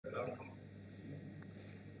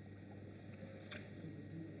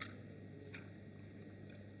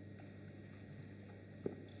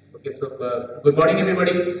Okay, so good morning,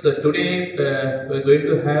 everybody. So today we're going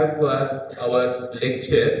to have our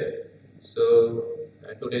lecture. So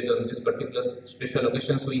today on this particular special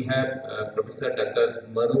occasion, so we have Professor Dr.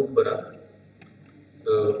 Manu Vora.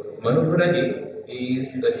 So Manu Vora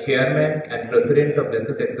is the chairman and president of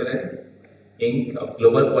Business Excellence Inc., a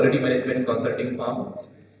global quality management consulting firm.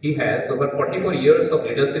 He has over 44 years of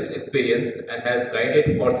leadership experience and has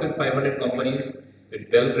guided Fortune 500 companies with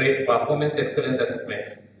well-grade performance excellence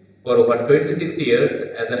assessment. For over 26 years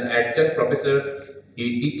as an adjunct professor,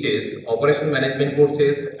 he teaches operation management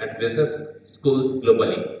courses at business schools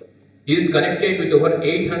globally. He is connected with over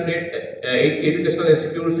 800 educational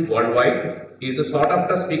institutes worldwide. He is a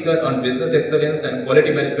sought-after speaker on business excellence and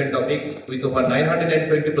quality management topics with over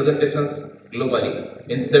 920 presentations globally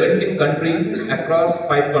in 17 countries across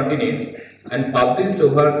 5 continents and published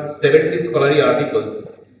over 70 scholarly articles.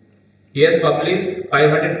 He has published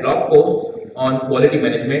 500 blog posts on quality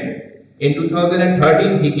management. In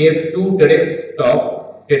 2013, he gave 2 TEDx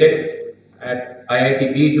talks, TEDx at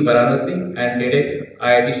IIT BHU Varanasi and TEDx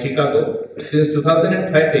IIT Chicago. Since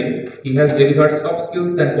 2013, he has delivered soft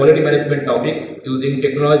skills and quality management topics using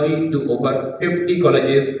technology to over 50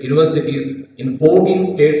 colleges, universities in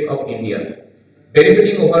 14 states of India,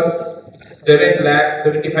 benefiting over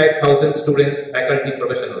 7,75,000 students, faculty,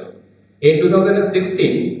 professionals. In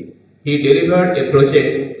 2016, he delivered a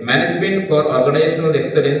project, Management for Organizational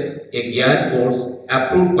Excellence, a GYAN course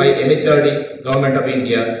approved by MHRD, Government of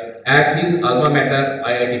India, at his alma mater,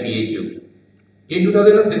 IIT BHU. In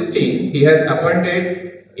 2016, he has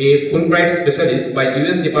appointed a Fulbright specialist by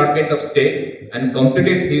US Department of State and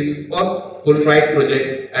completed his first Fulbright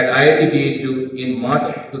project at IIT BHU in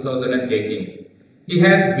March 2018. He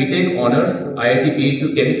has BTech Honours, IIT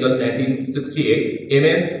BHU Chemical 1968,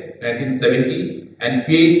 MS 1970, and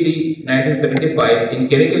PhD 1975 in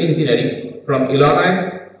Chemical Engineering from Illinois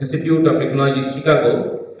Institute of Technology,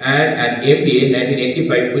 Chicago, and an MBA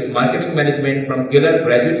 1985 with Marketing Management from Keller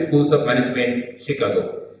Graduate Schools of Management,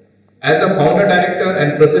 Chicago. As the founder, director,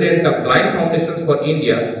 and president of Blind Foundations for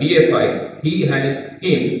India (BFI), he and his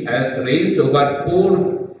team has raised over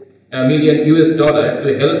 $4 million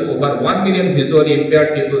to help over 1 million visually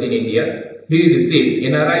impaired people in India. He received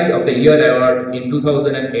NRI of the Year award in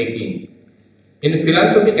 2018. In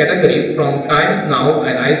philanthropy category from Times Now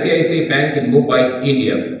and ICICI Bank in Mumbai,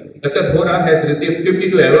 India, Dr. Vora has received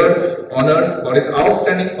 52 awards honors for his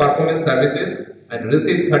outstanding performance services and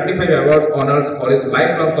received 35 awards honors for his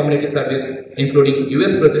lifelong community service, including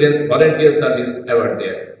US President's Volunteer Service Award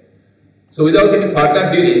there. So without any further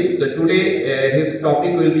delay, so today his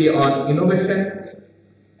topic will be on innovation,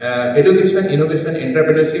 education, innovation,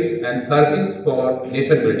 entrepreneurships and service for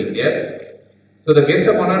nation building there. So the guest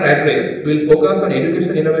of honor address will focus on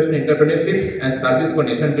education, innovation, entrepreneurship and service for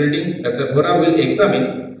nation building. Dr. Vora will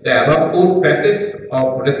examine the above 4 facets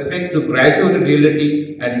of respect to graduate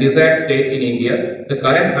reality and desired state in India. The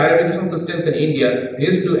current higher education systems in India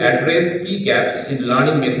needs to address key gaps in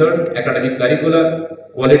learning methods, academic curricula,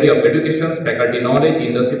 quality of education, faculty knowledge,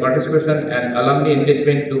 industry participation and alumni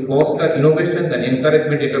engagement to foster innovation and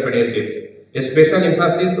encouragement entrepreneurships. A special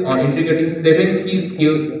emphasis on integrating 7 key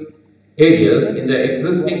skills areas in the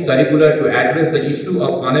existing curricula to address the issue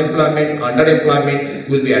of unemployment, underemployment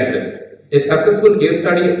will be addressed. A successful case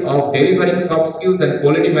study of delivering soft skills and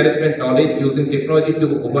quality management knowledge using technology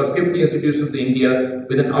to over 50 institutions in India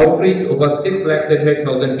with an outreach over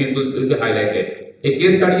 6,75,000 people will be highlighted. A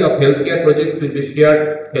case study of healthcare projects will be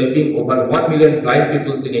shared helping over 1 million blind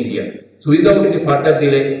people in India. So without any further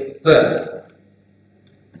delay, sir.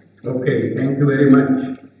 Okay, thank you very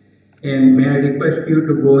much. And may I request you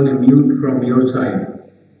to go on a mute from your side.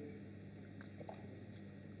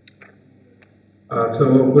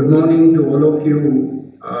 So good morning to all of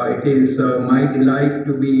you. It is my delight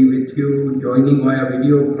to be with you joining via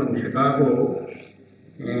video from Chicago.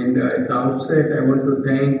 And at the outset, I want to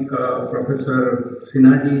thank Professor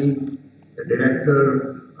Sinhaji, the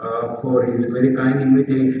director, for his very kind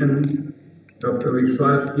invitation, Dr.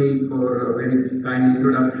 Vishwasji for a very kind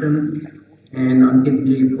introduction, and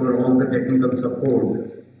Ankitji for all the technical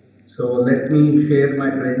support. So let me share my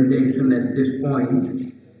presentation at this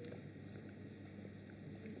point.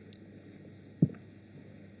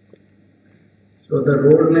 So the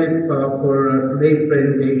roadmap for today's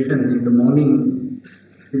presentation in the morning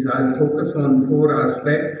is I'll focus on 4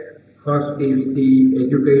 aspects. First is the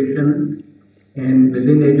education, and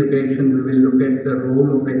within education we will look at the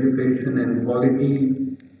role of education and quality,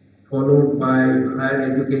 followed by higher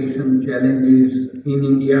education challenges in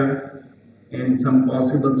India and some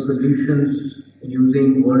possible solutions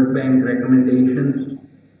using World Bank recommendations,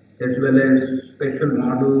 as well as special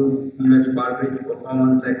model, US Partridge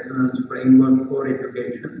Performance Excellence Framework for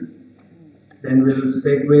Education. Then we'll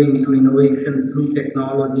segue into innovation through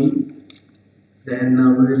technology. Then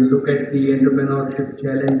we'll look at the entrepreneurship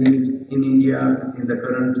challenges in India in the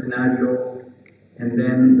current scenario. And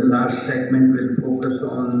then the last segment will focus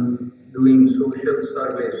on doing social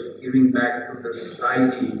service, giving back to the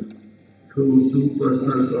society through two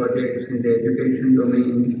personal projects in the education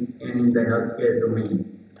domain and in the healthcare domain.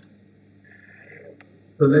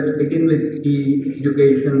 So let's begin with the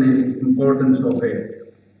education and its importance of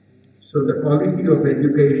it. So the quality of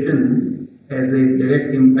education has a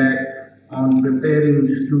direct impact on preparing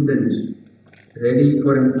students ready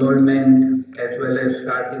for employment as well as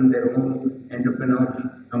starting their own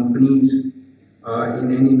entrepreneurship companies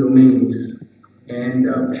in any domains. And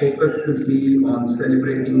focus should be on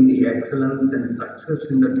celebrating the excellence and success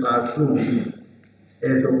in the classrooms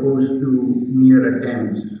as opposed to mere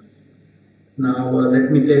attempts. Now,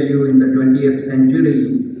 let me tell you, in the 20th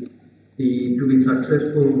century, to be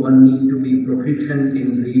successful, one needs to be proficient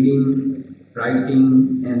in reading,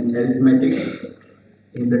 writing, and arithmetic.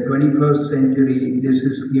 In the 21st century, this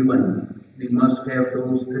is given. We must have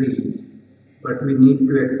those three. But we need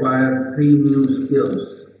to acquire three new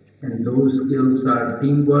skills. And those skills are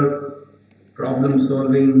teamwork, problem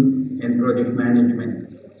solving, and project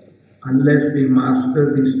management. Unless we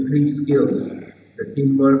master these three skills, the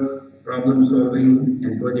teamwork, problem solving,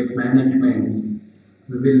 and project management,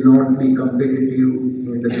 we will not be competitive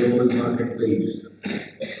in the global marketplace.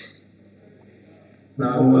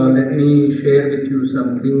 Now, let me share with you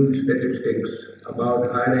some clean statistics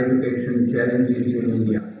about higher education challenges in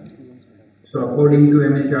India. So, according to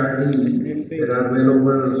MHRD, there are well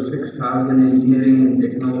over 6,000 engineering and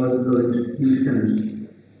technological institutions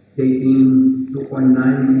taking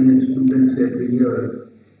 2.9 million students every year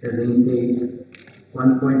as intake.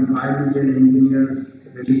 1.5 million engineers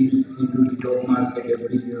released into the job market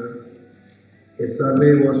every year. A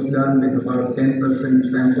survey was done with about 10%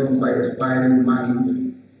 sample by aspiring minds,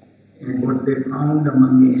 and what they found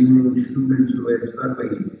among engineering students who were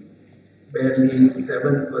surveyed, barely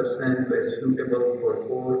 7% were suitable for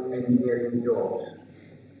core engineering jobs.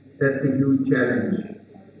 That's a huge challenge.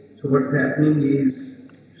 So what's happening is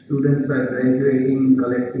students are graduating,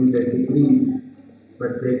 collecting their degrees,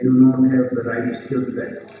 but they do not have the right skill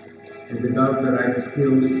set. And without the right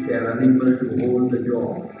skills, they are unable to hold the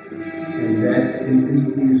job. And that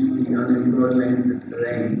increases the unemployment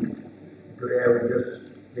rank. Today I was just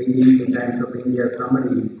reading the Times of India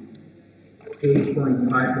summary.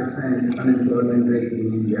 8.5% unemployment rate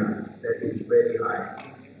in India. That is very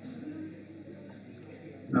high.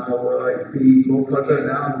 Now, if we go further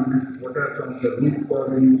down, what are some of the root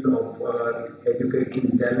causes of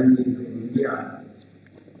education challenges in India?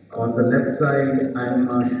 On the left side,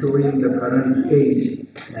 I'm showing the current state,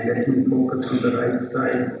 and let me focus on the right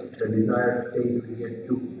side, the desired state we get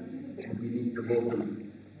to, and we need to go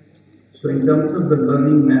to. So in terms of the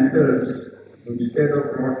learning methods, instead of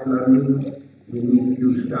rote learning, we need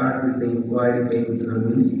to start with the inquiry-based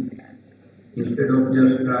learning. Instead of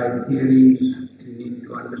just dry theories, we need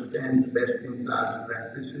to understand best-in-class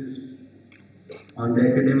practices. On the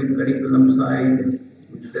academic curriculum side,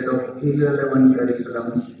 instead of irrelevant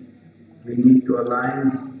curriculums, we need to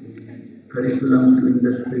align the curriculum to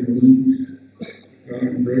industry needs,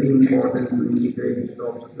 and very important to integrate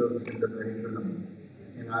soft skills in the curriculum.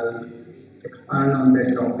 And I'll expand on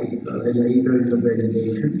that topic a little later in the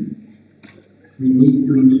presentation. We need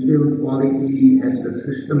to instill quality at the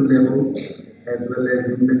system level as well as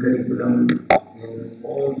in the curriculum in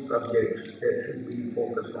all subjects. There should be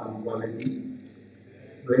focus on quality.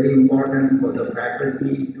 Very important for the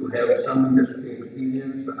faculty to have some industry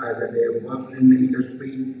experience, either they have worked in the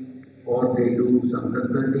industry or they do some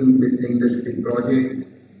consulting with the industry project.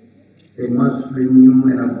 They must renew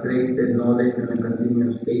and upgrade their knowledge on a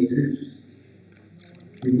continuous basis.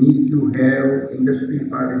 We need to have industry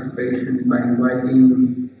participation by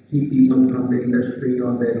inviting key people from the industry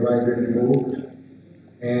on the advisory boards,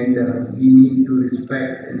 and we need to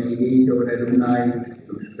respect and engage our alumni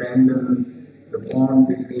to strengthen the bond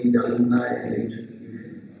between the alumni and the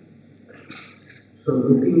institution. So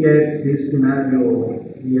looking at this scenario,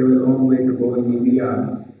 we have a long way to go in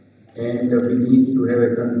India, and we need to have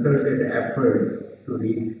a concerted effort to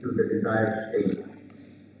reach to the desired state.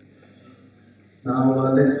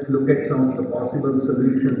 Now let's look at some of the possible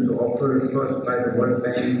solutions offered first by the World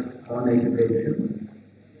Bank on education.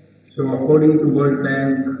 So according to World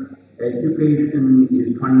Bank, education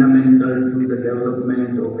is fundamental to the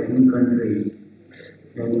development of any country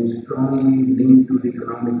and is strongly linked to the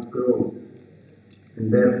economic growth.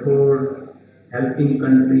 And therefore, helping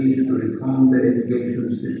countries to reform their education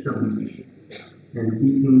systems, and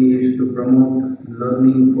key thing is to promote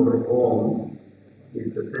learning for all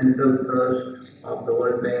is the central thrust of the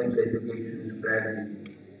World Bank's education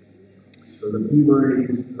strategy. So the key word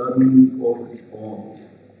is learning for all.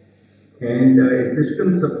 And a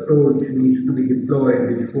systems approach needs to be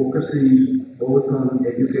deployed which focuses both on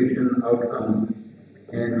education outcomes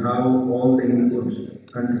and how all the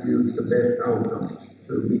inputs contribute to the best outcomes.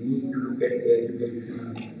 So we need to look at the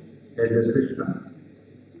education as a system.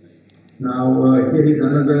 Now here is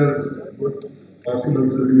another good possible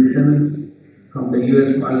solution from the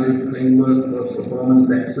US Fulbright framework for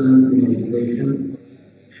performance excellence in education.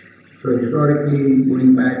 So historically,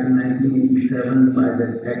 going back in 1987 by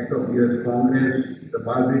the Act of US Congress, the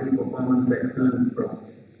Fulbright Performance Excellence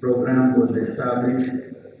Program was established.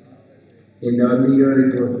 In the earlier,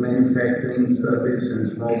 it was manufacturing, service,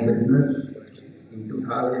 and small business. In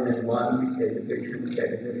 2001, education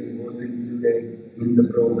category was included in the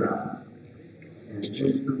program. And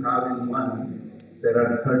since 2001, there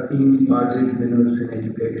are 13 Fulbright winners in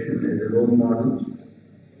education as a role models.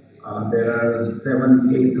 There are 7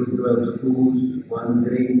 K through 12 schools, 1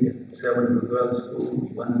 grade 7 to 12 school,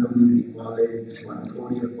 1 community college, 1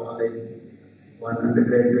 four-year college, 1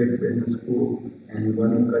 undergraduate business school, and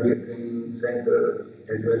 1 career training center,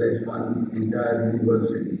 as well as 1 entire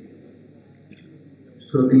university.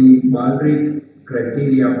 So the Fulbright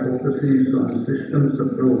criteria focuses on systems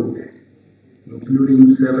approach,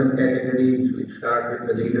 including 7 categories which start with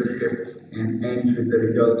the leadership and ends with the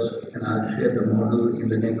results, and I'll share the model in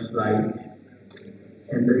the next slide.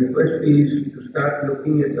 And the request is to start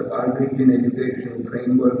looking at the Fulbright in education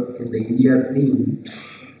framework in the India scene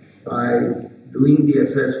by doing the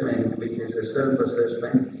assessment, which is a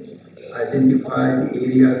self-assessment, identify the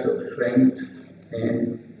areas of strength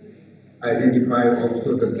and identify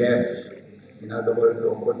also the gaps, in other words, the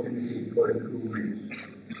opportunity for improvements.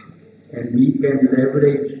 And we can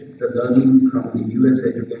leverage the learning from the US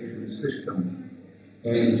education system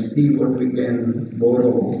and see what we can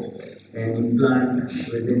borrow and implant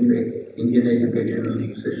within the Indian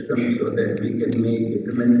education system so that we can make a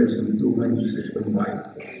tremendous improvement system-wide.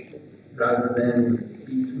 Rather than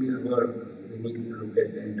piecemeal work, we need to look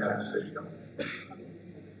at the entire system.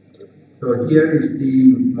 So here is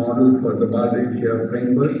the model for the Fulbright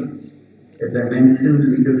framework. As I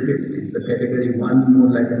mentioned, leadership is the category 1, more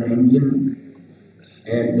like an engine,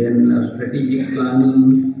 and then strategic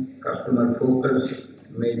planning, customer focus,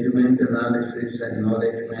 measurement analysis and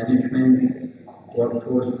knowledge management,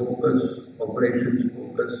 workforce focus, operations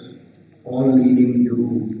focus, all leading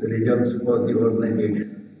to the results for the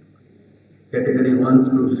organization. Category 1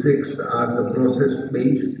 through 6 are the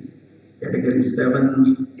process-based. Category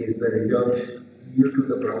 7 is the results due to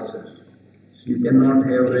the process. So you cannot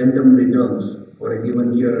have random results for a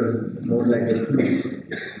given year, more like a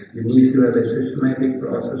fluke. You need to have a systematic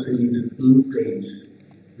processes in place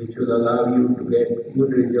which will allow you to get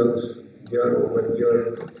good results year over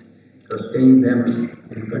year, sustain them,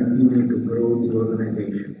 and continue to grow the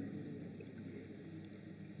organization.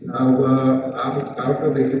 Now, out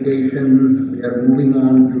of education, we are moving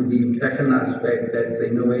on to the second aspect, that's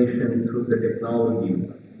innovation through the technology.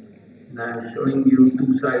 And I'm showing you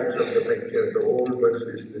 2 sides of the picture, the old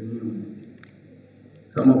versus the new.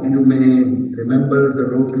 Some of you may remember the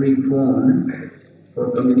rotary phone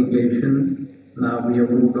for communication. Now we have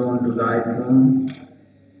moved on to the iPhone,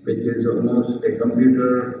 which is almost a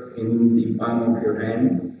computer in the palm of your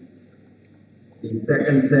hand. The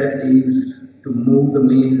second set is to move the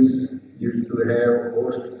mails. Used to have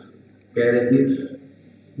post carriages.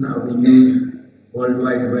 Now we use World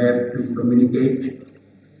Wide Web to communicate.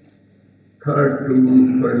 Third,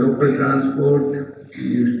 for local transport, we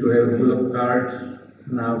used to have bullock carts.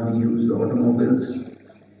 Now we use automobiles.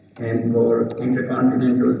 And for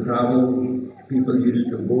intercontinental travel, people used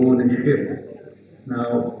to go on a ship.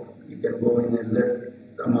 Now you can go in a less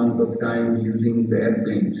amount of time using the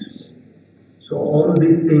airplanes. So all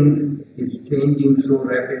these things is changing so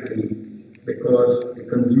rapidly because the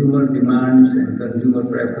consumer demands and consumer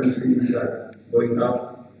preferences are going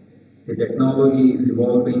up. The technology is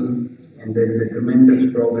evolving and there is a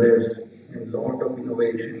tremendous progress and a lot of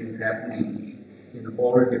innovation is happening in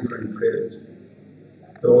all different fields.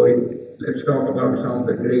 So let's talk about some of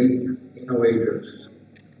the great innovators.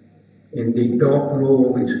 In the top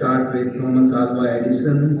row, we start with Thomas Alva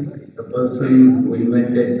Edison, the person who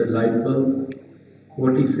invented the light bulb.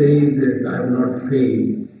 What he says is, I have not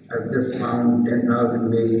failed, I've just found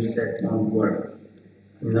 10,000 ways that won't work.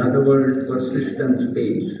 In other words, persistence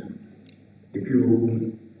pays. If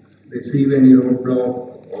you receive any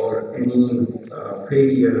roadblock or any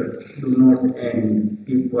failure, do not end.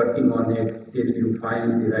 Keep working on it till you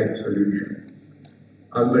find the right solution.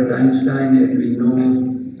 Albert Einstein, as we know,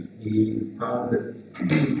 he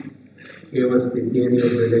gave us the theory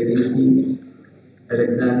of relativity.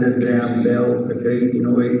 Alexander Graham Bell, the great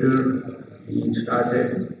innovator, he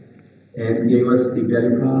started and gave us the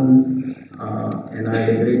telephone. And I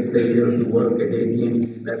had a great pleasure to work at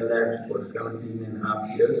AT&T Bell Labs for 17 and a half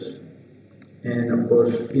years. And of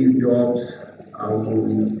course, Steve Jobs,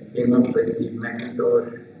 who came up with the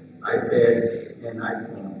Macintosh, iPad, and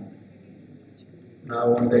iPhone.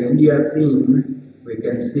 Now, on the India scene, we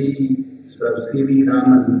can see Sir C.V.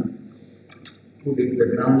 Raman, who did the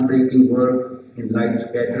groundbreaking work in light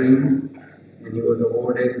scattering, and he was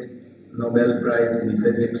awarded Nobel Prize in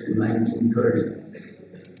Physics in 1930.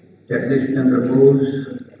 Jagdish Chandra Bose,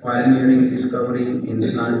 pioneering discovery in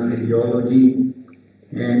plant physiology,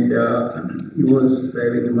 and he was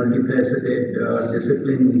having a multifaceted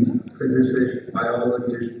discipline, physicist,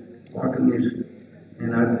 biologist, botanist,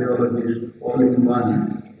 and archaeologist all in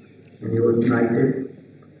one, and he was knighted.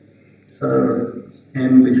 Sir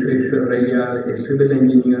M. Visvesvaraya, a civil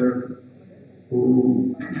engineer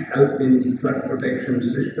who helped in flood protection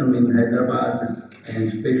system in Hyderabad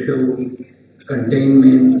and special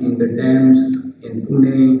containment in the dams in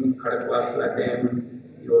Pune, Khadakwasla Dam.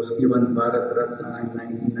 He was given Bharat Ratna in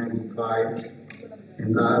 1995.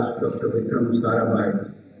 And last, Dr. Vikram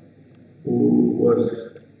Sarabhai, who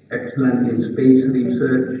was excellent in space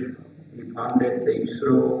research. He founded the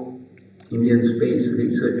ISRO, Indian Space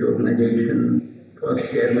Research Organization, first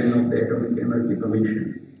chairman of the Atomic Energy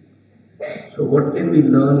Commission. So what can we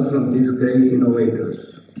learn from these great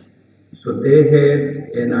innovators? So they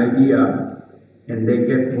had an idea and they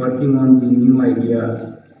kept working on the new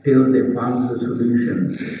idea till they found the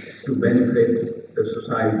solution to benefit the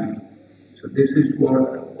society. So this is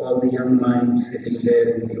what all the young minds sitting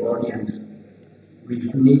there in the audience, we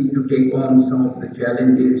need to take on some of the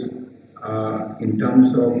challenges in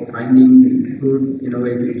terms of finding the good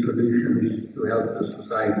innovative solutions to help the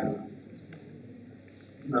society.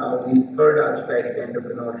 Now, the third aspect,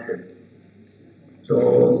 entrepreneurship.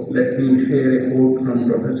 So let me share a quote from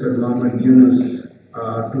Professor Muhammad Yunus,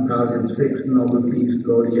 2006 Nobel Peace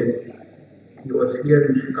Laureate. He was here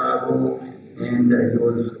in Chicago and he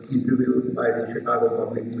was interviewed by the Chicago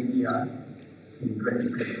Public Media in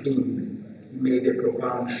 2015. He made a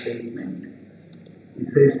profound statement. He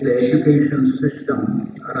says the education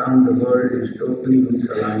system around the world is totally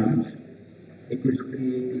misaligned. It is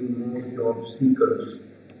creating more job seekers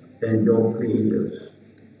than job creators.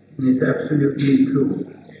 And it's absolutely true.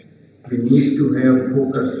 We need to have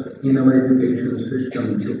focus in our education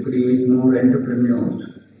system to create more entrepreneurs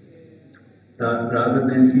rather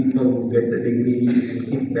than people who get the degree and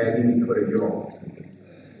keep begging for a job.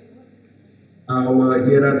 Now,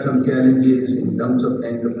 here are some challenges in terms of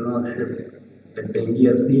entrepreneurship at the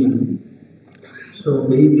India scene. So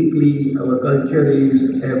basically, our culture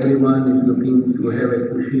is everyone is looking to have a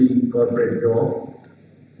cushy corporate job.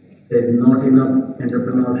 There's not enough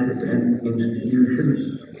entrepreneurship and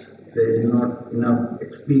institutions. There's not enough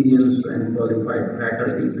experience and qualified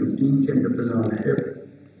faculty to teach entrepreneurship.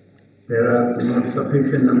 There are not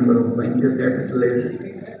sufficient number of venture capitalists.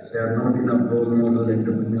 There are not enough role model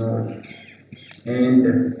entrepreneurs. And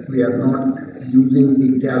we are not using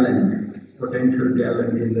the talent, potential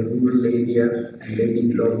talent in the rural areas and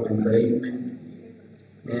leading lot of encouragement.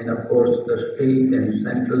 And of course, the state and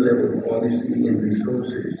central level policy and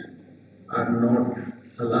resources are not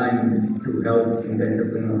aligned to help in the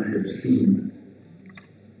entrepreneurship scene.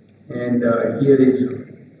 And here is a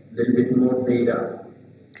little bit more data.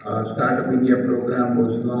 Startup India program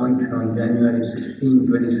was launched on January 16,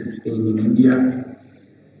 2016 in India.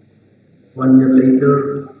 1 year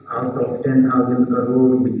later, out of 10,000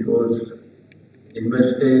 crore which was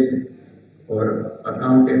invested or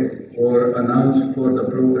accounted or announced for the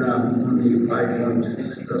program, only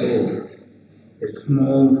 5.6 crore. A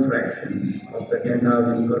small fraction of the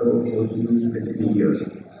 10,000 crore was used within a year.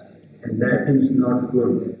 And that is not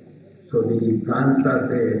good. So the plans are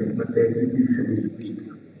there, but the execution is weak.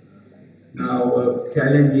 Now,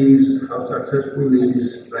 challenge is how successful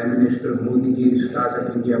is Prime Minister Modi's Startup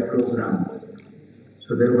India program.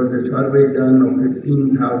 So there was a survey done of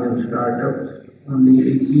 15,000 startups.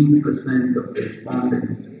 Only 18% of the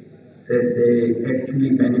respondents said they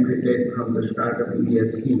actually benefited from the Startup India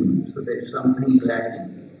scheme. So there's something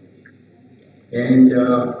lacking. And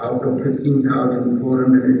out of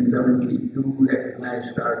 15,472 recognized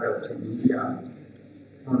startups in India,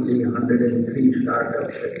 only 103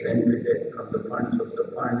 startups have benefited from the funds of the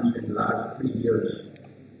funds in the last 3 years.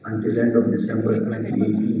 until end of December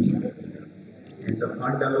 2018. And the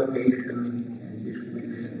fund allocation and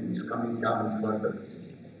distribution is coming down further.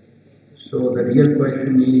 So the real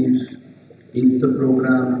question is the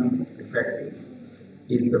program effective?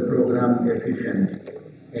 Is the program efficient?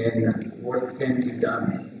 And what can be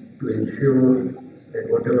done to ensure that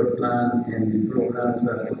whatever plan and the programs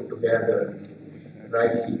are put together,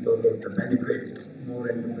 right people get the benefits, more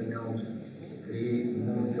entrepreneurs, create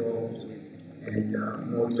more jobs, and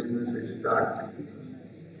more businesses start.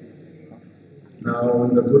 Now,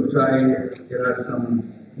 on the good side, there are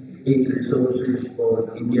some big resources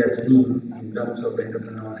for India scene in terms of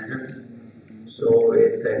entrepreneurship. So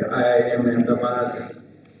it's at IIM Ahmedabad,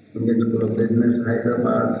 Indian School of Business,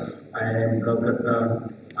 Hyderabad, IIM Calcutta,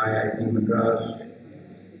 IIT Madras,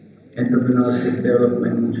 Entrepreneurship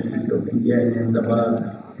Development Institute of India in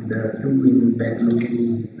Ahmedabad. And there are two in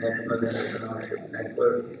Bengaluru, National Entrepreneurship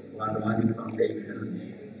Network, Vadavani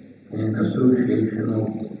Foundation, and Association of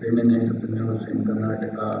Women Entrepreneurs in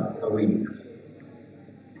Karnataka, AWIC.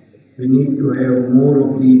 We need to have more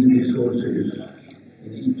of these resources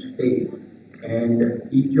in each state, and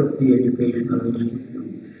each of the educational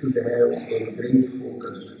institutes should have a great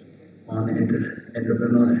focus on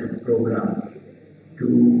entrepreneurship program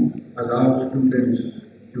to allow students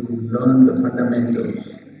to learn the fundamentals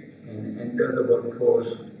and enter the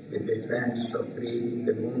workforce with a sense of creating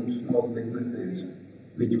their own small businesses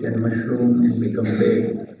which can mushroom and become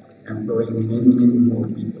big, employing many more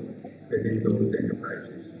people within those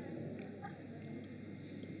enterprises.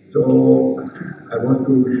 So I want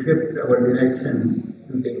to shift our direction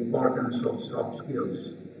to the importance of soft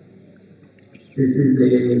skills. This is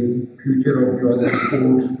a future of jobs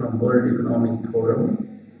course from World Economic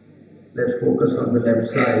Forum. Let's focus on the left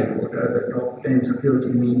side. What are the top 10 skills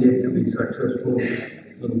needed to be successful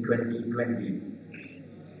in 2020?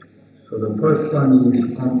 So the first one is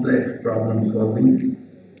complex problem solving.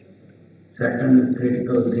 Second,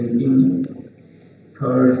 critical thinking.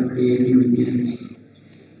 Third, creativity.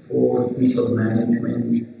 4, people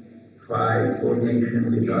management. 5, coordination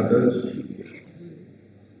with others.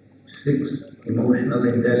 6, emotional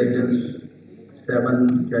intelligence.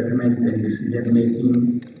 7, judgment and decision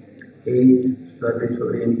making. 8, service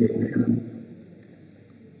orientation.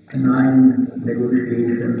 9,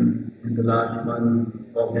 negotiation. And the last one,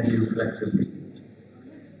 cognitive flexibility.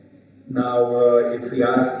 Now, if we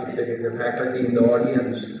ask if there is a faculty in the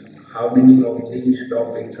audience, how many of these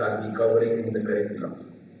topics are we covering in the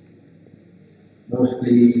curriculum?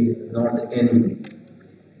 Mostly not any.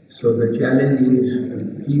 So the challenge is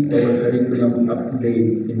to keep our curriculum up to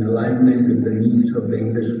date in alignment with the needs of the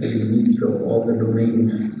industry, needs of all the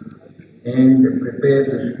domains, and prepare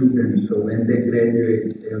the students so when they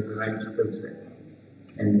graduate, they have the right skill set.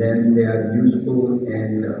 And then they are useful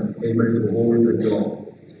and able to hold the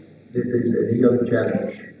job. This is a real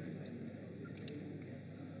challenge.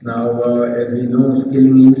 Now, as we know,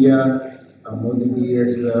 Skilling India, Modi ji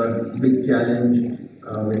has a big challenge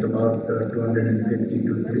with about 250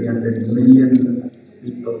 to 300 million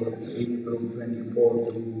people, age group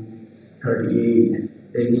 24 to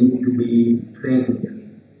 38. They need to be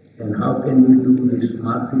trained. And how can you do this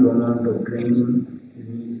massive amount of training? You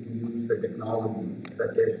need to use the technology,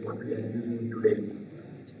 such as what we are using today.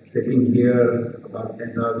 Sitting here about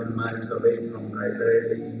 10,000 miles away from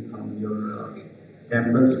from your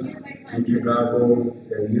campus in Chicago,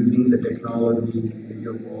 they are using the technology,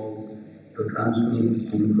 video call, to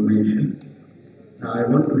transmit information. Now I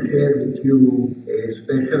want to share with you a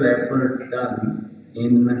special effort done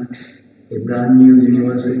in a brand new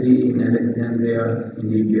university in Alexandria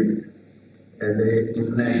in Egypt. As an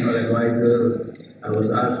international advisor, I was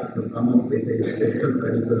asked to come up with a special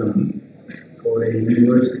curriculum for a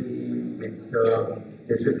university with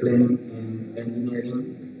discipline in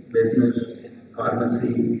engineering, business,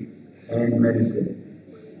 pharmacy, and medicine.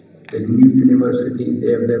 The new university,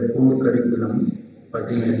 they have their core curriculum, but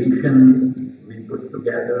in addition, we put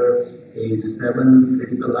together 7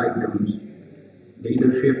 critical items: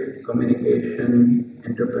 leadership, communication,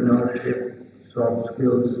 entrepreneurship, soft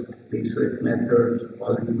skills, research methods,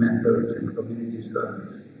 quality methods, and community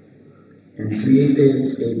service, and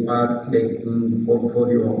created a path-taking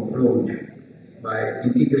portfolio approach by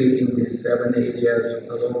integrating these 7 areas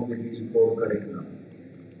along with the core curriculum.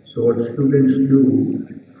 So what students do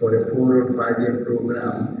for a 4 or 5 year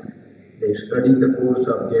program, they study the core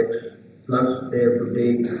subjects, plus they have to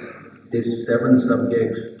take these 7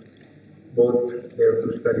 subjects. Both they have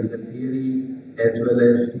to study the theory as well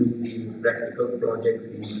as do the practical projects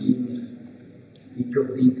in teams. Each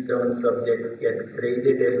of these 7 subjects get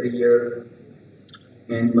graded every year,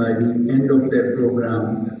 and by the end of their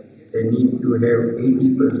program, they need to have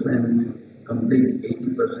 80% complete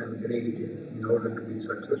 80% grade in order to be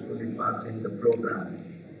successfully passing the program.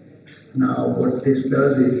 Now, what this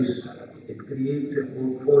does is it creates a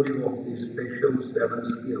portfolio of these special 7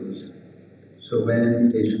 skills. So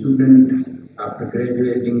when a student after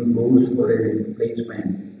graduating goes for a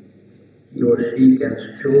placement, he or she can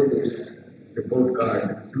show this report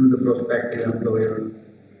card to the prospective employer.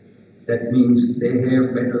 That means they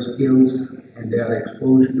have better skills and they are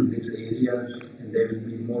exposed to these areas and they will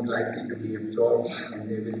be more likely to be absorbed and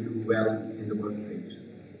they will do well in the workplace.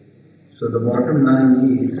 So the bottom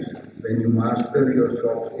line is when you master your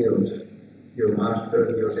soft skills, you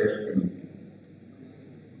master your destiny.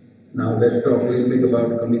 Now let's talk a little bit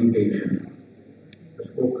about communication.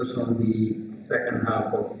 Let's focus on the second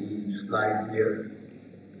half of the slide here.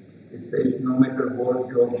 It says no matter what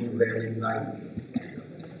job you have in life,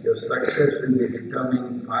 your success will be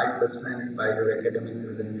determined 5% by your academic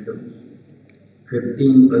credentials,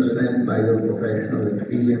 15% by your professional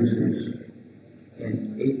experiences,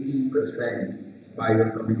 and 80% by your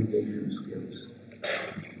communication skills.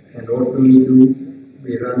 And what do?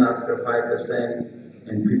 We run after 5%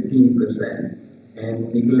 and 15%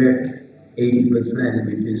 and neglect 80%,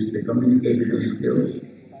 which is the communication skills,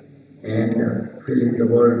 and fill in the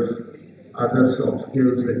words other soft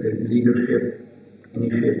skills such as leadership,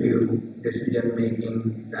 initiative, decision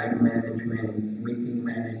making, time management, meeting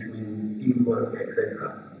management, teamwork,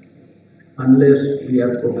 etc. Unless we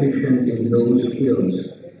are proficient in those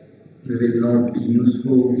skills, we will not be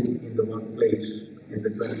useful in the workplace in the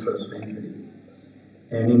 21st century.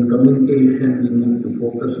 And in communication, we need to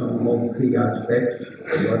focus on all 3 aspects: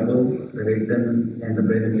 verbal, written, and the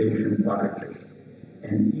presentation part.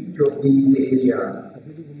 And each of these areas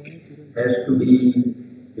has to be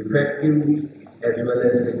effective as well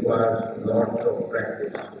as requires lots of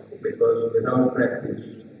practice, because without practice,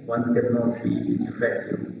 one cannot be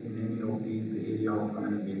effective in any of these areas of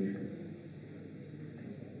communication.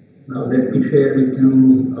 Now let me share with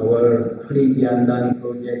you our free Gyandan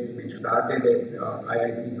project which started at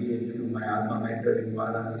IIT BHU, my alma mater in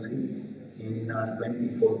Varanasi in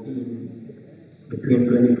 2014. Between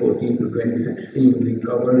 2014 to 2016, we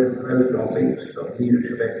covered 12 topics of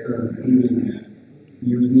leadership excellence series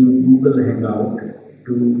using Google Hangout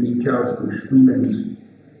to reach out to students,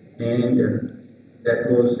 and that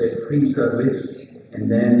was a free service,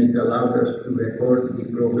 and then it allowed us to record the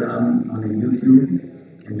program on YouTube,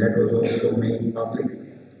 and that was also made public.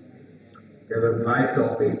 There were 5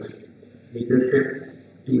 topics: leadership,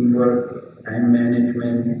 teamwork, time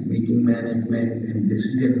management, meeting management, and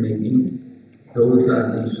decision making. Those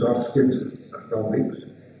are the soft skills topics,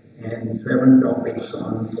 and 7 topics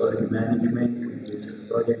on project management, which is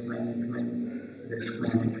project management, risk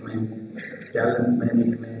management, talent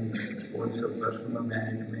management, voice of customer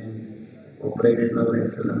management, operational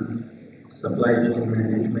excellence, supply chain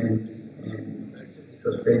management, and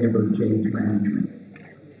sustainable change management.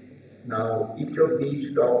 Now, each of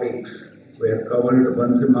these topics were covered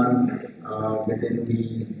once a month within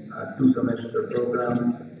the 2-semester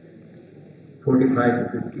program.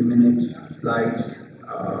 45 to 50 minutes slides,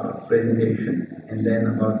 presentation, and then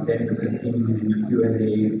about 10 to 15 minutes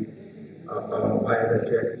Q&A via the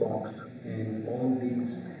chat box. And all these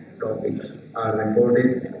topics are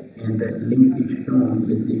recorded, and that link is shown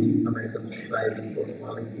with the American Society for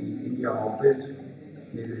Quality India Office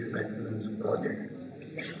Leadership Excellence Project.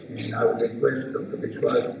 And I would request Dr.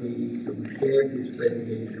 Vishwasji to share this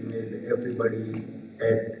presentation with everybody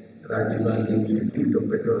at Rajiv Gandhi Institute of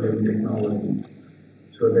Petroleum Technology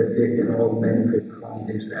so that they can all benefit from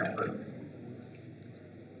this effort.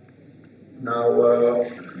 Now,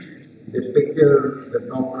 this picture, the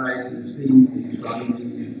top right, you see Swami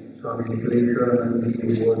Nikhleshwaranand,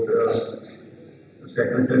 who was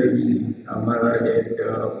Secretary Maharaj at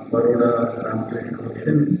Vora Ramakrishna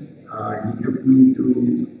Mission. He took me to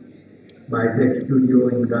Biceps Studio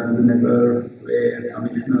in Gandhinagar, where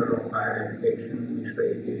Commissioner of Higher Education, Mr.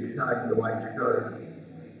 A.K. Shah, in the white shirt,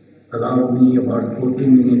 allowed me about 40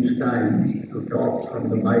 minutes time to talk from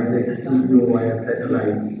the Biceps Studio via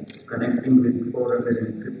satellite, connecting with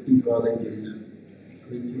 450 colleges,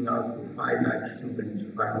 reaching out to 5 lakh students,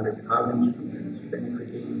 500,000 students,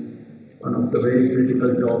 benefiting one of the very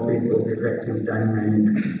critical topics of effective time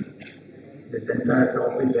management. This entire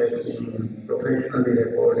topic has been professionally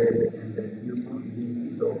recorded, and the YouTube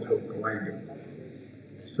link is also provided.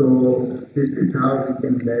 So this is how we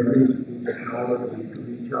can leverage the technology to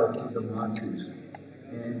reach out to the masses.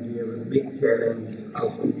 And we have a big challenge how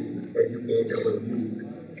to educate our youth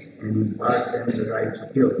and impart them the right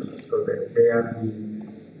skills so that they are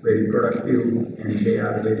very productive and they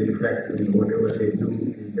are very effective in whatever they do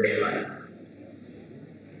in their life.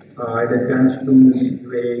 I had a chance to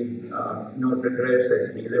give a note address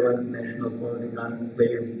at the 11th National Quality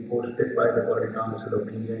Conclave hosted by the Quality Council of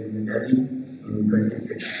India in Delhi in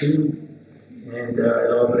 2016 and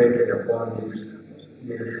elaborated upon this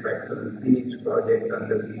Leadership Excellence Series project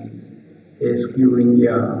under the ASQ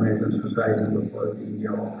India American Society for Quality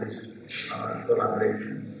India Office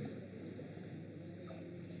collaboration.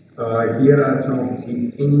 Here are some of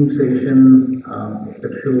the training session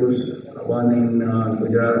that shows one in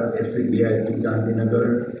Gujarat, SVBIT Gandhinagar,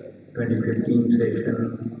 2015 session,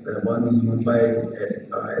 one in Mumbai at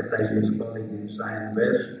SIS College in Sion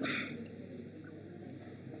West.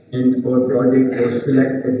 And our project was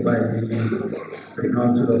selected by the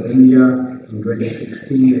Council of India in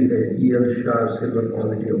 2016 as a E.L. Shah Silver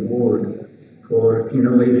Quality Award for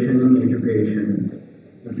innovation in education,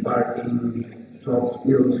 imparting soft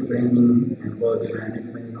skills training and quality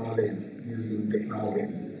management knowledge using technology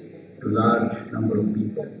to large number of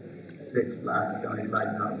people,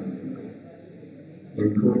 6,75,000 people,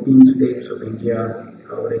 in 14 states of India,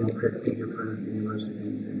 covering 50 different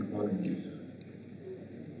universities and colleges.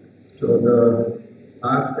 So the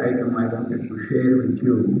last item I wanted to share with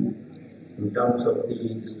you in terms of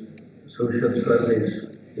these social service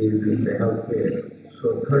is in the healthcare.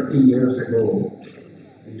 So 30 years ago,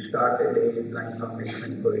 we started a blind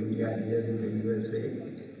foundation for India here in the USA,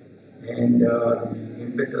 and the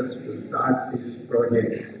impetus to start this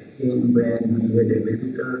project came when we had a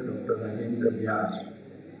visitor, Dr. Rajendra Vyas,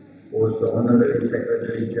 who was the Honorary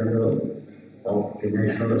Secretary General of the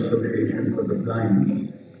National Association for the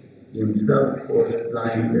Blind. He himself was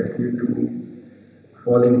blind due to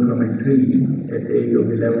falling from a tree. At the age of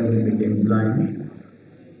 11, he became blind.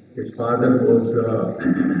 His father was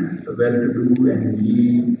well-to-do, and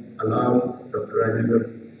he allowed Dr. Rajendra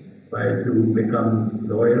to become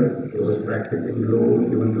lawyer. He was practicing law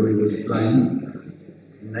even though he was blind.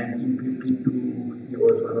 In 1952, he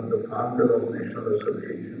was one of the founders of National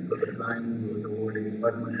Association for the Blind. He was awarded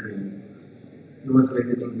Padma Shri. He was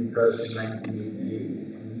visiting with us in 1988,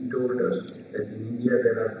 and he told us that in India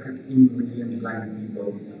there are 15 million blind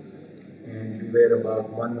people, and we were about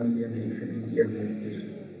 1 million Asian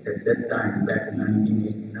Indians at that time, back in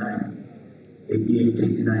 1989, 88,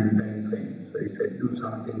 89 time frame. So he said, do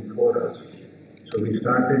something for us. So we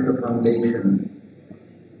started the foundation,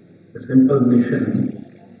 a simple mission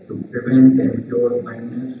to prevent and cure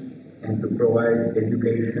blindness and to provide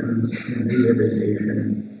education and rehabilitation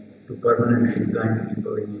to permanently blind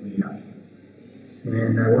people in India.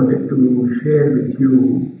 And I wanted to share with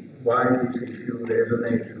you why this issue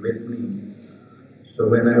resonates with me. So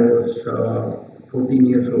when I was 14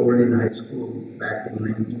 years old in high school back in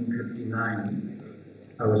 1959,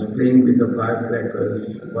 I was playing with the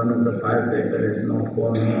firecrackers. One of the firecrackers had not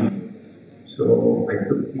gone on. So I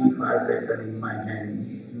took the firecracker in my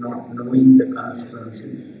hand, not knowing the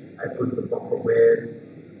consequences. I put the puff of air,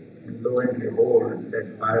 and lo and behold,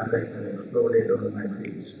 that firecracker exploded on my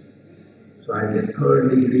face. So I had a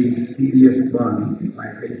third-degree serious burn.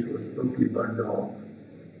 My face was totally burned off.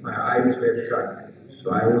 My eyes were shut. So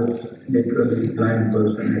I was literally a blind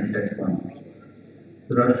person at that point.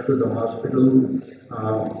 Rushed to the hospital.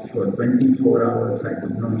 For 24 hours I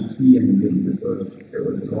could not see anything because there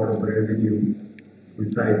was a lot of residue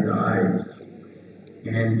inside the eyes.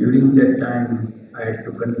 And during that time I had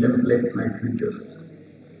to contemplate my future.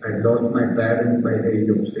 I had lost my parents by the age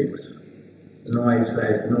of 6. No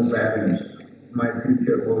eyesight, no parents. My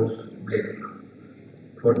future was bleak.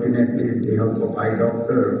 Fortunately, with the help of eye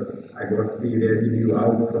doctor, I got the residue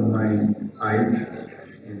out from my eyes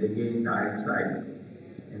and again eyesight.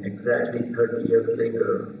 And exactly 30 years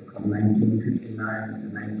later, from 1959 to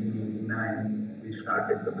 1989, we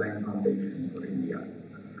started the Blind Foundation for India.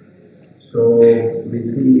 So we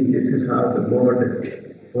see this is how the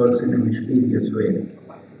board works in a mysterious way.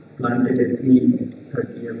 Planted a seed,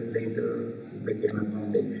 30 years later, it became a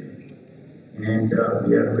foundation. And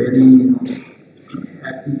we are very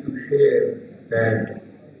happy to share that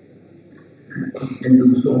we can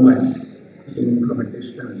do so much even from a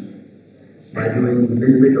distance by doing a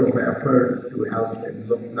little bit of effort to help a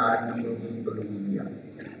large number of people in India.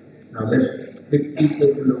 Now let's quickly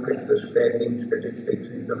take a look at the staggering statistics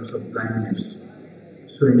in terms of blindness.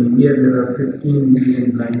 So in India there are 15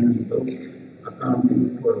 million blind people,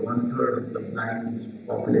 accounting for 1/3 of the blind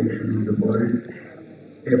population in the world.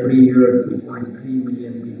 Every year 2.3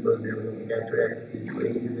 million people develop cataract due to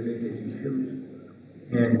age-related issues,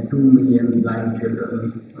 and 2 million blind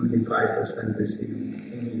children, only 5% receive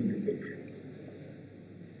any education.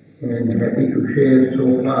 And happy to share so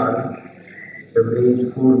far, they've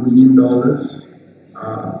raised $4 million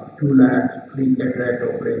 2 lakhs free cataract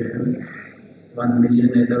operation. 1 million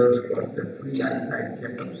adults got the free eyesight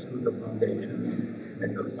checkups through the foundation,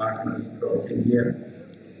 medical partners throughout India,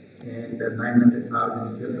 and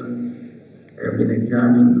 900,000 children have been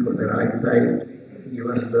examined for their eyesight,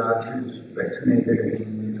 given glasses, vaccinated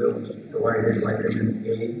against measles, provided vitamin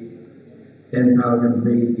A, 10,000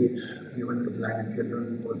 base kits given to blind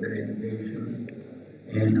children for their education,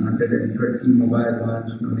 and 130 mobile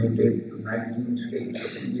vans donated to 19 states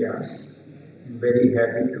of India. I'm very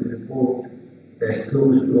happy to report that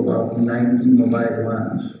close to about 90 mobile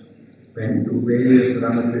vans went to various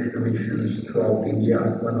Ramakrishna missions throughout India,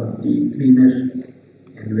 one of the cleanest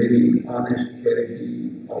and very honest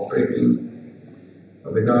charity operating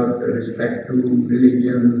without respect to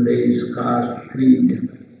religion, race, caste, creed,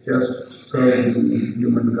 just serving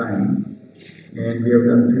humankind. And we have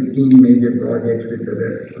done 15 major projects with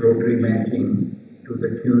the Rotary matching to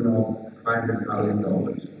the tune of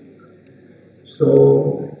 $500,000.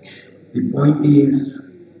 So the point is,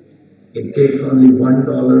 it takes only $1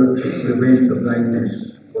 to prevent the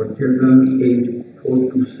blindness for children aged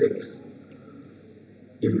 4 to 6.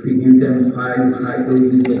 If we give them 5 high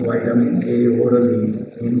doses of vitamin A orally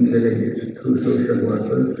in villages through social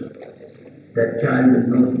workers, that child will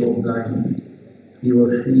not go blind. He or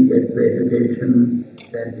she gets the education,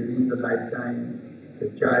 then during the lifetime, the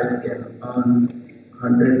child can earn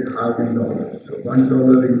 $100,000. So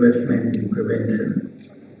 $1 investment in prevention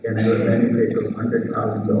can have a benefit of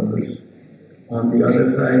 $100,000. On the other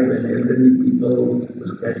side, when elderly people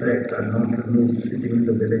whose cataracts are not removed sitting in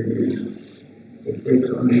the villages, it takes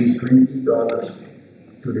only $20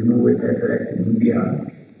 to remove a cataract in India,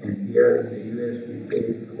 and here in the US we pay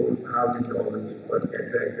 $4,000 per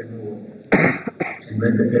cataract removal. And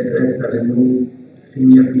when the cataracts are removed,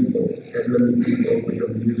 senior people, elderly people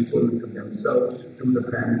become useful to themselves, to the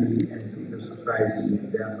family, and to the society.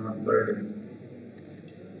 They are not burdened.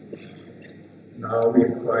 Now,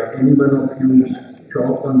 if any one of you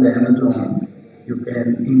shop on the Amazon, you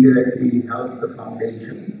can indirectly help the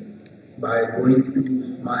foundation by going to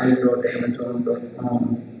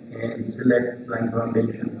smile.amazon.com and select Blind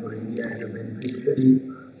Foundation for India as a beneficiary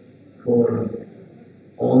for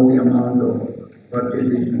all the amount of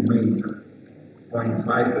purchases you make.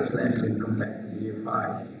 0.5% will come back to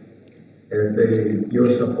BA5 as your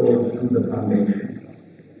support to the foundation.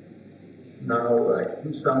 Now,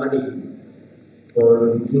 in summary,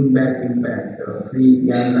 for Looking Back Impact, free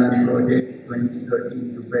Gyanlan project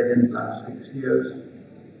 2013 to present last 6 years.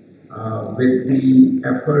 With the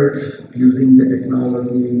effort using the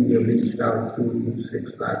technology, we have reached out to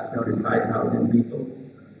 6,75,000 people,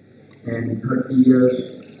 and 30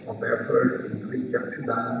 years of effort in free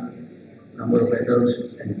Chakshudan. Number of adults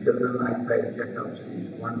and children eyesight checkups is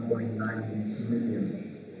 1.9 million.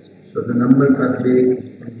 So the numbers are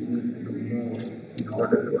big, and we need to do more in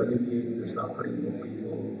order to alleviate the suffering of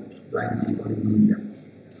people, blind people in India.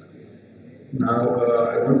 Now,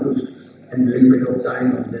 I want to spend a little bit of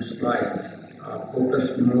time on this slide,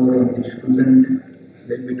 focus more on the student, a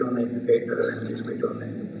little bit on educator, and a little bit on the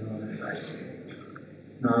entrepreneur side.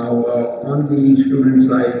 Now, on the student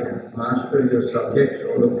side, master your subjects,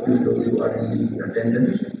 all of you, those who are in the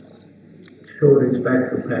attendance. Show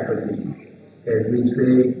respect to faculty. As we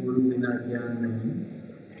say, Guru Bina Gyan Nahi.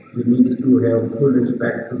 We need to have full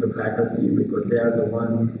respect to the faculty because they are the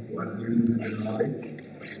ones who are giving you the knowledge.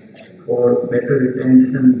 For better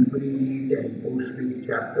retention, pre-read and post-read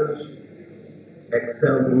chapters,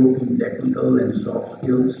 excel both in technical and soft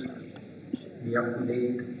skills, be up to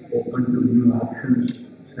date, open to new options,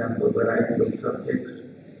 sample variety of subjects,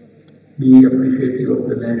 be appreciative of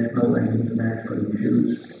the national and international issues,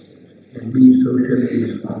 and be socially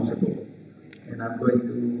responsible. And I'm going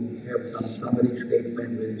to have some summary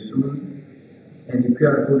statement very soon. And if you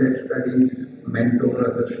are good at studies, mentor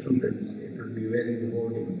other students. It will be very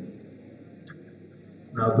rewarding.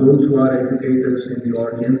 Now, those who are educators in the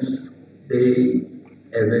audience, they,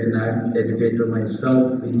 as an educator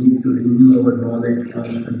myself, we need to renew our knowledge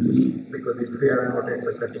constantly, because if we are not at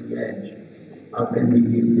the cutting edge, how can we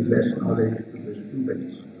give the best knowledge to the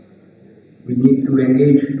students? We need to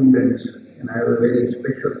engage students, and I have a very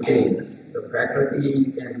special case. The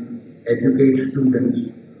faculty can educate students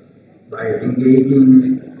by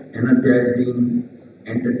engaging, energizing,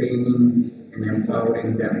 entertaining, and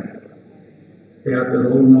empowering them. They are the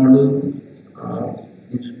role model,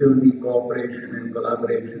 instill the cooperation and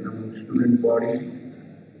collaboration among student bodies,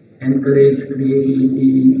 encourage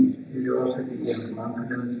creativity, curiosity, and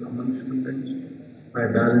confidence among students by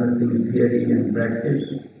balancing theory and practice.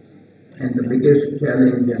 And the biggest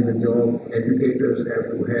challenge and the job educators have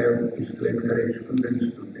to have is to encourage students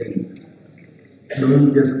to think.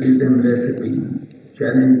 Don't just give them recipe,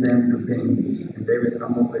 challenge them to think, and they will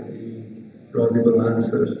come up with the plausible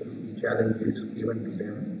answers to the challenges given to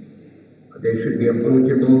them. They should be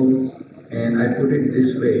approachable, and I put it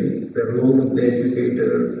this way, the role of the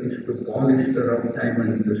educator is to polish the rough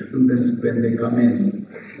diamonds. The students, when they come in,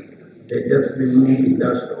 they just remove the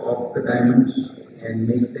dust off the diamonds and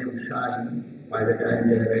make them shine by the time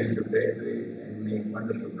they are ready to graduate and make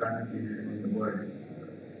wonderful contribution in the world.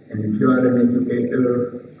 And if you are an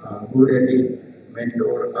educator, good at it,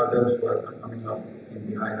 mentor others who are coming up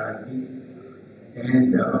in the hierarchy,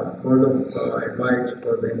 and word of advice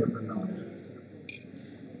for the entrepreneurs.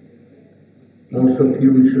 Most of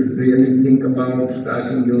you should really think about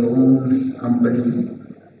starting your own company,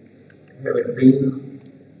 have a dream,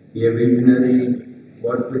 be a visionary,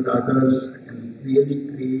 work with others, and really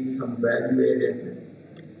create some value-added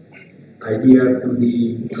idea to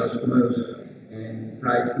the customers and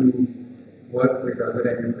try to work with other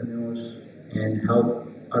entrepreneurs and help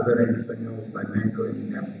other entrepreneurs by mentoring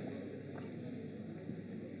them.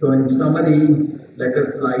 So in summary, let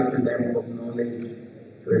us light the lamp of knowledge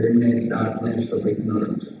to eliminate darkness of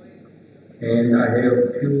ignorance. And I have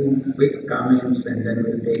a few quick comments and then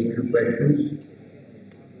we'll take a few questions.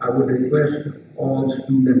 I would request all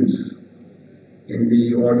students in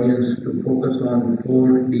the audience to focus on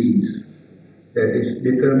 4 Ds. That is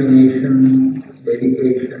determination,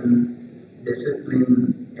 dedication,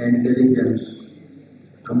 discipline, and diligence.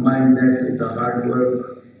 Combine that with the hard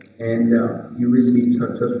work and you will be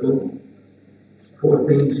successful. 4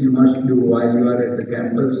 things you must do while you are at the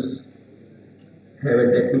campus. Have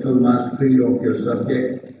a technical mastery of your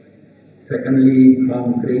subject. Secondly,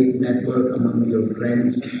 form great network among your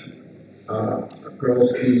friends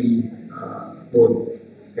across the both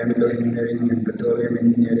chemical engineering and petroleum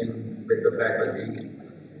engineering with the faculty.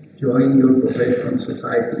 Join your professional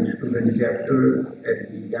society student chapter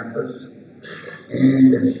at the campus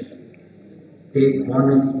and take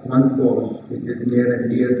one course which is near and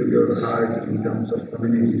dear to your heart in terms of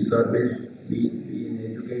community service, be it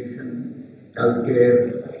in education,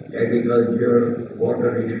 healthcare, agriculture,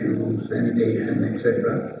 water issues, sanitation,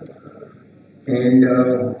 etc. And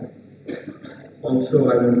also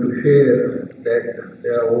I want to share that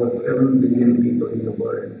there are over 7 billion people in the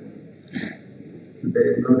world.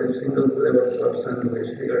 There is not a single clever person who has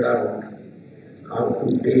figured out how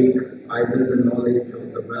to take either the knowledge or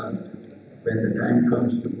the wealth when the time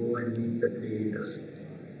comes to go and meet the Creator.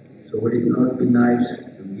 So would it not be nice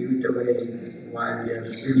to give it away while we are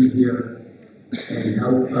still here and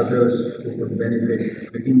help others who could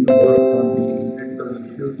benefit, begin to work on the critical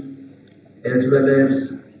issues, as well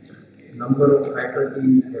as number of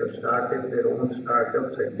faculties have started their own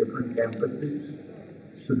startups at different campuses.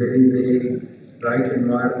 So there is a right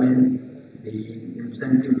environment, the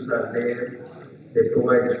incentives are there, they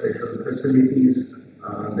provide special facilities,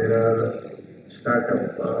 there are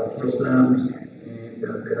startup programs, and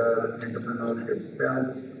there are entrepreneurship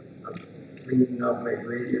cells springing up at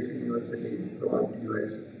various universities throughout the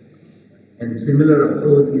US. And similar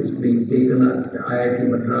approach is being taken at IIT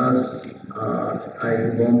Madras,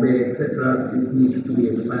 IIT Bombay, etc. This needs to be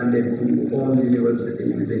expanded to all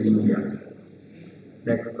universities within India.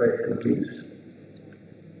 Next question, please.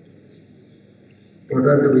 What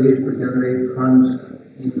are the ways to generate funds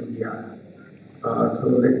in India? So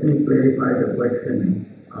let me clarify the question.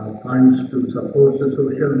 Funds to support the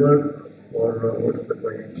social work, or what's the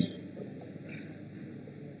question?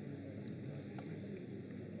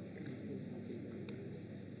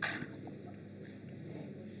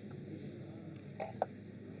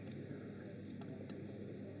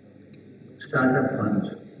 Startup funds,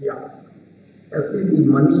 yeah. See, the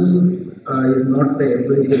money is not the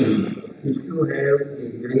ability. If you have a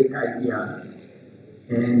great idea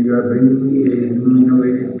and you are bringing a new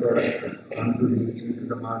innovative product into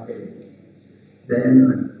the market,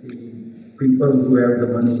 then the people who have the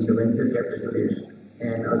money, the venture capitalists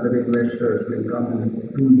and other investors will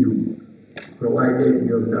come to you, provided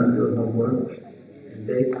you have done your homework. And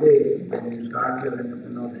they say when you start your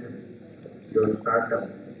entrepreneurship, your startup,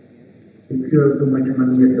 if you have too much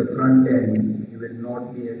money at the front end, you will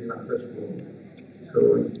not be as successful. So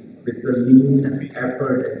with the lean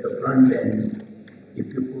effort at the front end, if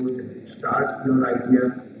you could start your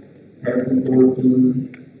idea, have the core team,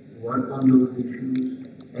 work on those issues,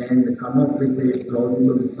 and come up with a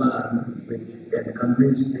plausible plan which can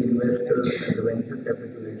convince the investors and the venture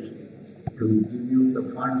capitalists to give you the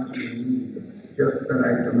funds you need, just the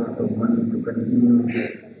right amount of money to continue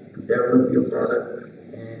to develop your product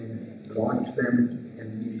and launch them and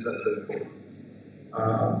be successful.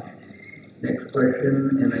 Next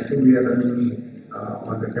question, and I think we are running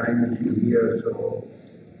on the time issue here, so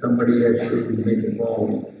somebody has to make a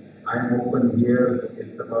call. I'm open here.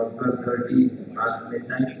 It's about 12:30 past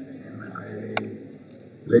midnight, and I had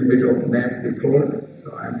a little bit of nap before, so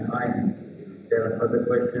I'm fine. If there are further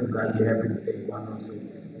questions, I'll be happy to take one or two.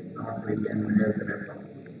 If not, we can have the wrap up.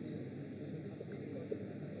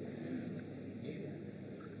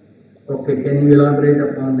 Okay, can you elaborate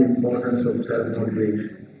upon the importance of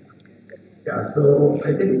self-motivation? Yeah, so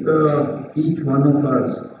I think each one of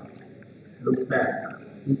us, look back,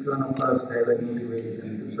 each one of us have a motivation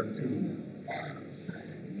to succeed.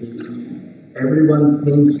 Everyone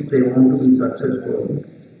thinks they want to be successful,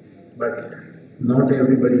 but not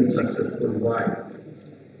everybody is successful. Why?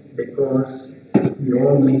 Because we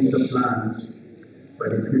all make the plans,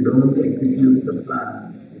 but if you don't execute the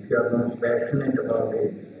plan, if you are not passionate about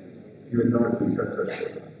it, you will not be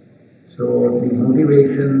successful. So the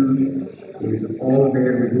motivation is all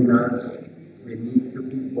there within us. We need to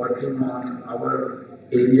keep working on our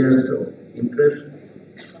areas of interest,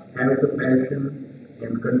 have the passion,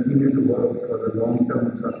 and continue to work for the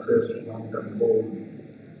long-term success, long-term goal.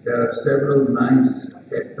 There are several nice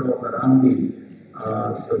TED talk around it.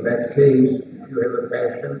 So that says if you have a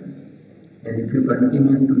passion and if you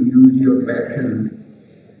continue to use your passion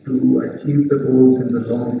to achieve the goals in the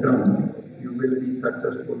long term, you will be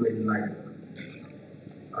successful in life.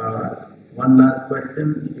 One last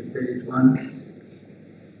question, if there is one.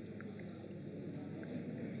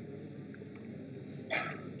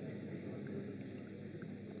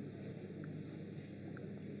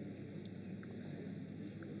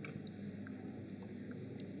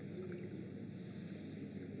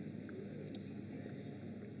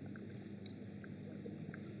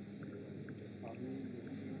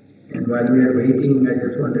 And while we are waiting, I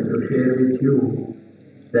just wanted to share with you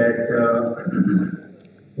that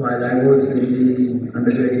while I was in the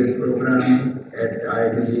undergraduate program at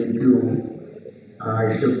IITJHU,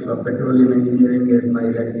 I took petroleum engineering as my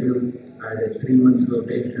elective. I had a 3 month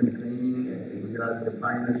rotation training at the Gujarat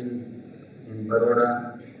refinery in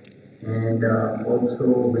Vora, and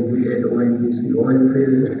also visited ONGC oil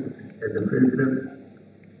field as a field trip.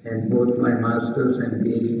 And both my master's and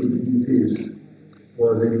PhD thesis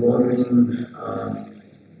was involving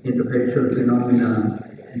interfacial phenomena,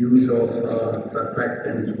 use of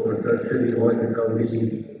surfactants for tertiary oil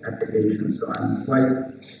recovery applications. So I'm quite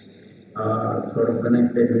sort of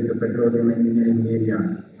connected with the petroleum engineering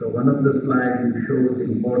area. So one of the slides you showed the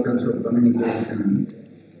importance of communication,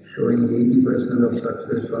 showing 80% of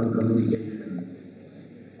success on communication.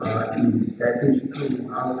 That is true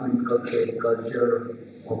how to inculcate culture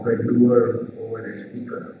of a doer over a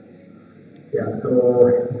speaker. Yeah, so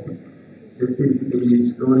this is the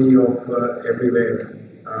story of everywhere.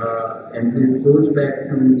 And this goes back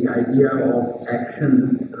to the idea of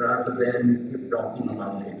action rather than keep talking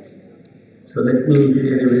about it. So let me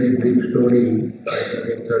share a very brief story. I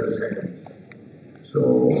take 30 seconds.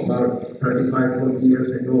 So about 35, 40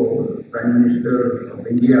 years ago, Prime Minister of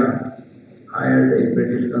India hired a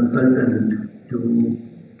British consultant to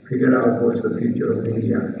figure out what's the future of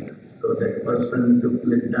India. So that person took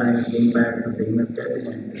little time, came back to the Indian cabinet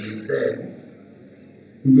and he said,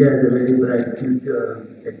 India has a very bright future,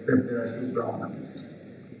 except there are two problems.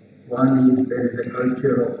 One is there is a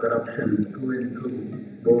culture of corruption through and through,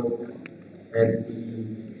 both at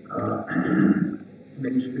the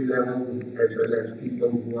ministry level as well as people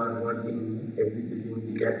who are working,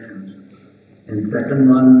 executing the actions. And second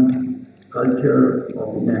one, culture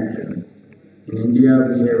of inaction. In India,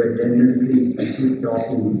 we have a tendency to keep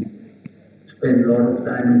talking, spend a lot of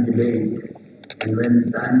time in debate, and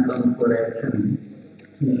when time comes for action,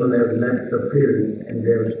 people have left the field and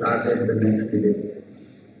they have started the next debate.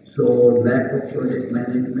 So lack of project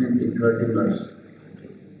management is hurting us.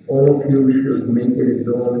 All of you should make a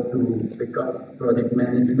resolve to pick up project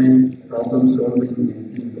management, problem solving,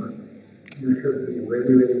 and teamwork. You should be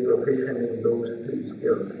very, very proficient in those three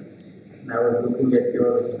skills. And I was looking at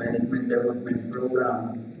your management development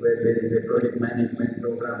program, where there is a project management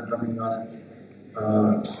program coming up.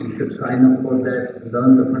 You should sign up for that,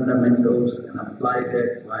 learn the fundamentals, and apply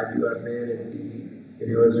that while you are there at the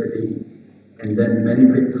university, and then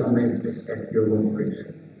benefit from it at your workplace.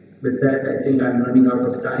 With that, I think I'm running out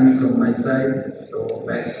of time from my side, so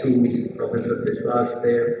back to Professor Biswas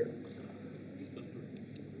there.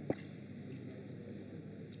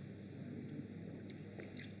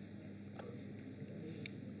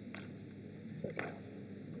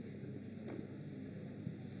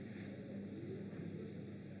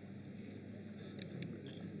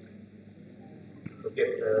 Okay,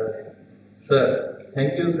 sir.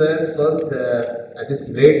 Thank you, sir. First, at this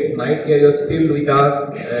late night here, you're still with us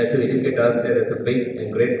to educate us. There is a big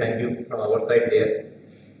and great thank you from our side there.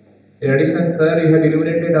 In addition, sir, you have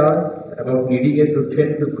illuminated us about needing a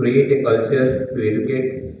system to create a culture to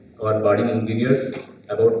educate our budding engineers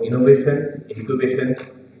about innovation, incubations,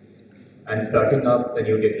 and starting up the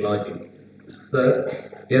new technology. Sir,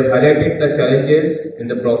 you have highlighted the challenges in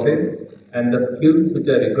the process and the skills which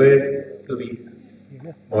are required to be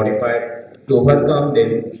modified to overcome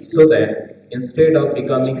them so that instead of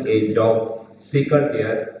becoming a job seeker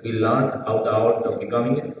there, we learn how the art of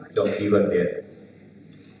becoming a job giver there.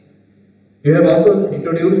 You have also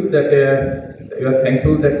introduced that you are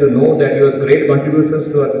thankful that to know that your great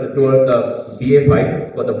contributions towards the BA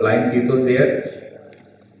fight for the blind people there,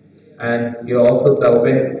 and you also the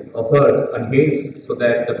open offers and hints so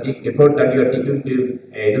that the big effort that you are taking to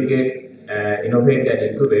educate, innovate, and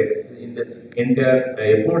incubate in this entire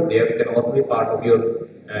effort there can also be part of your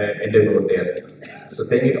endeavor there. So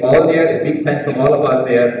saying it all there, a big thanks from all of us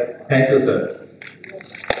there. Thank you, sir.